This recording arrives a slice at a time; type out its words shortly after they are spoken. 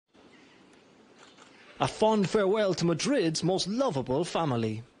A fond farewell to Madrid's most lovable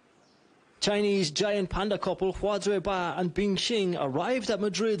family. Chinese giant panda couple Hua Zuiba and Bing Xing arrived at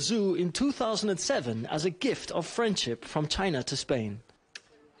Madrid Zoo in 2007 as a gift of friendship from China to Spain.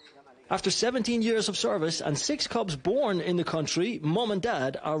 After 17 years of service and 6 cubs born in the country, Mom and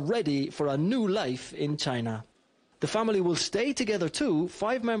Dad are ready for a new life in China. The family will stay together too,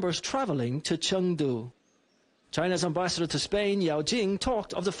 5 members traveling to Chengdu. China's ambassador to Spain, Yao Jing,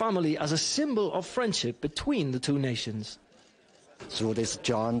 talked of the family as a symbol of friendship between the two nations. Through this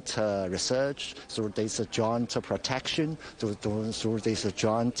joint research, through this joint protection, through these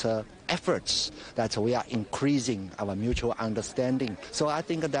joint efforts, that we are increasing our mutual understanding. So I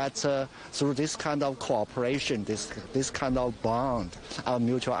think that through this kind of cooperation, this kind of bond, our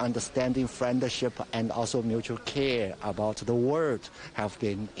mutual understanding, friendship, and also mutual care about the world have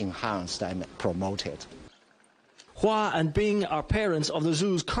been enhanced and promoted. Hua and Bing are parents of the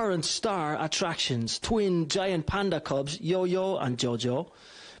zoo's current star attractions, twin giant panda cubs Yo-Yo and Jojo.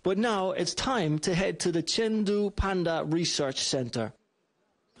 But now it's time to head to the Chengdu Panda Research Center.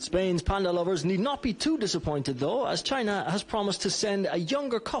 Spain's panda lovers need not be too disappointed though, as China has promised to send a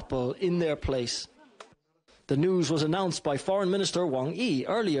younger couple in their place. The news was announced by Foreign Minister Wang Yi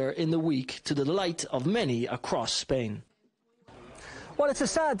earlier in the week, to the delight of many across Spain. Well, it's a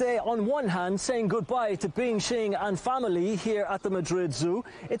sad day on one hand, saying goodbye to Bing Xing and family here at the Madrid Zoo.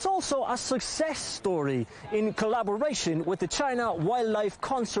 It's also a success story in collaboration with the China Wildlife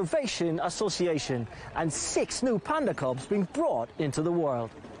Conservation Association, and 6 new panda cubs being brought into the world.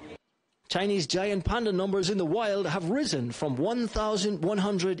 Chinese giant panda numbers in the wild have risen from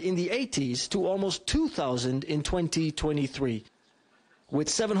 1,100 in the 80s to almost 2,000 in 2023. With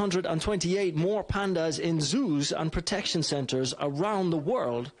 728 more pandas in zoos and protection centres around the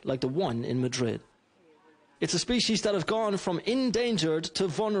world, like the one in Madrid. It's a species that has gone from endangered to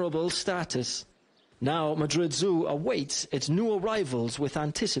vulnerable status. Now Madrid Zoo awaits its new arrivals with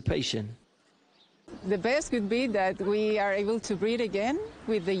anticipation. The best could be that we are able to breed again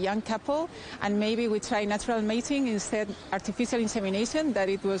with the young couple, and maybe we try natural mating instead artificial insemination, that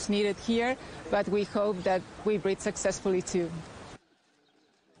it was needed here, but we hope that we breed successfully too.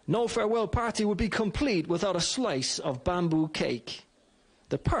 No farewell party would be complete without a slice of bamboo cake.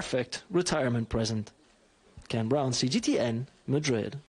 The perfect retirement present. Ken Browne, CGTN, Madrid.